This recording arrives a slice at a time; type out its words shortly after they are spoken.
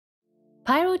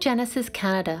PyroGenesis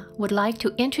Canada would like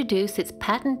to introduce its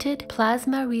patented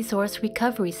Plasma Resource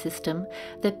Recovery System,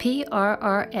 the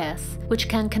PPRS, which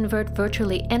can convert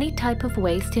virtually any type of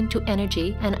waste into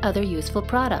energy and other useful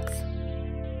products.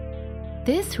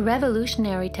 This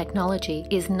revolutionary technology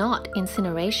is not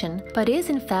incineration, but is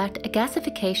in fact a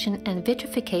gasification and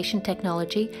vitrification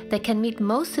technology that can meet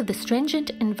most of the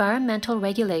stringent environmental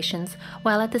regulations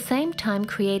while at the same time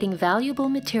creating valuable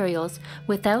materials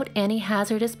without any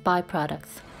hazardous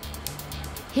byproducts.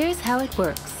 Here's how it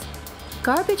works.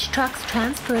 Garbage trucks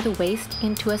transfer the waste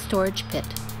into a storage pit.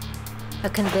 A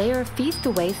conveyor feeds the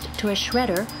waste to a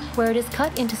shredder where it is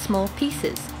cut into small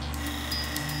pieces.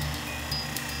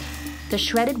 The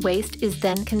shredded waste is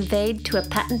then conveyed to a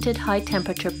patented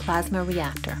high-temperature plasma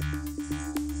reactor.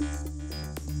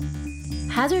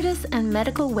 Hazardous and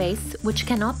medical wastes which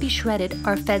cannot be shredded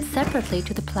are fed separately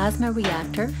to the plasma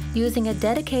reactor using a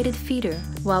dedicated feeder,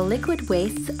 while liquid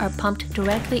wastes are pumped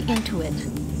directly into it.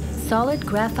 Solid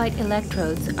graphite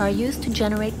electrodes are used to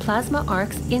generate plasma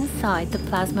arcs inside the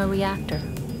plasma reactor.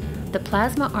 The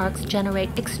plasma arcs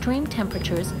generate extreme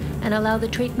temperatures and allow the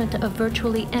treatment of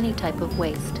virtually any type of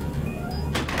waste.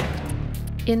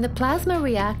 In the plasma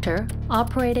reactor,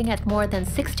 operating at more than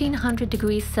 1600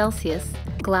 degrees Celsius,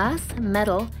 glass,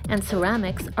 metal, and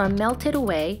ceramics are melted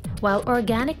away, while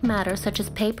organic matter such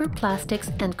as paper, plastics,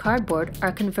 and cardboard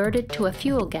are converted to a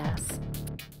fuel gas.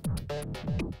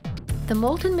 The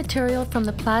molten material from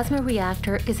the plasma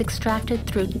reactor is extracted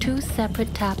through two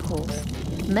separate tap holes.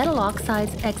 Metal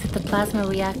oxides exit the plasma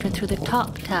reactor through the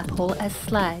top tap hole as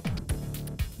slag.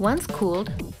 Once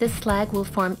cooled, this slag will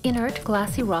form inert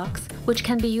glassy rocks which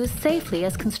can be used safely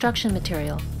as construction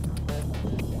material.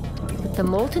 The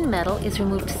molten metal is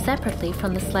removed separately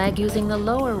from the slag using the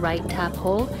lower right tap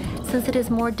hole since it is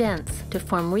more dense to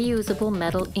form reusable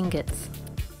metal ingots.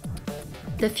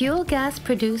 The fuel gas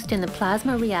produced in the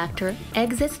plasma reactor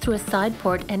exits through a side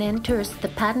port and enters the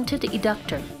patented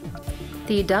eductor.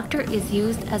 The eductor is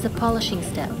used as a polishing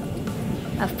step.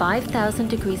 A 5000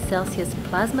 degrees Celsius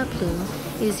plasma plume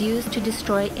is used to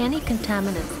destroy any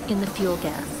contaminants in the fuel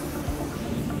gas.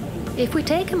 If we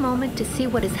take a moment to see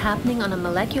what is happening on a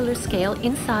molecular scale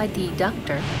inside the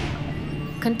eductor,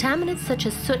 contaminants such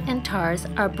as soot and tars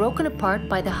are broken apart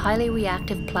by the highly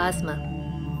reactive plasma.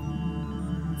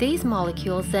 These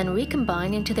molecules then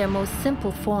recombine into their most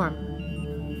simple form.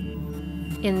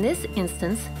 In this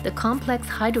instance, the complex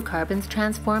hydrocarbons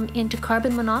transform into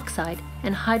carbon monoxide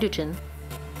and hydrogen,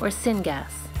 or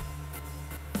syngas.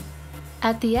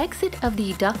 At the exit of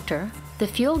the eductor, the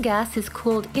fuel gas is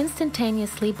cooled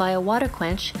instantaneously by a water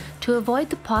quench to avoid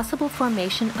the possible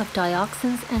formation of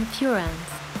dioxins and furans.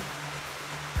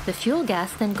 The fuel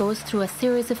gas then goes through a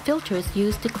series of filters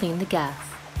used to clean the gas.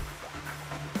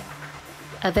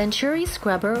 A Venturi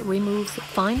scrubber removes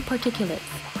fine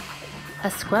particulates. A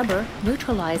scrubber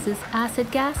neutralizes acid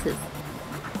gases.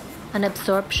 An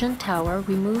absorption tower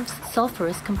removes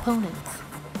sulfurous components.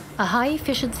 A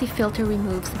high-efficiency filter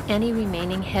removes any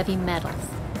remaining heavy metals.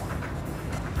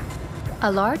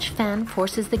 A large fan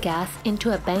forces the gas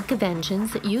into a bank of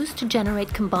engines used to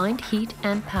generate combined heat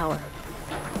and power.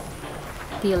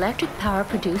 The electric power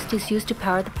produced is used to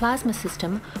power the plasma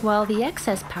system, while the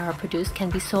excess power produced can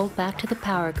be sold back to the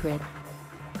power grid.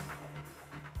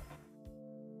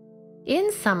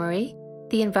 In summary,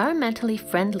 the environmentally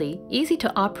friendly,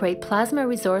 easy-to-operate plasma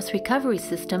resource recovery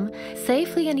system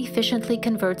safely and efficiently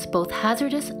converts both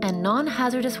hazardous and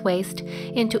non-hazardous waste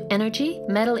into energy,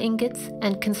 metal ingots,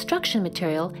 and construction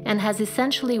material, and has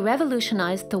essentially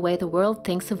revolutionized the way the world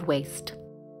thinks of waste.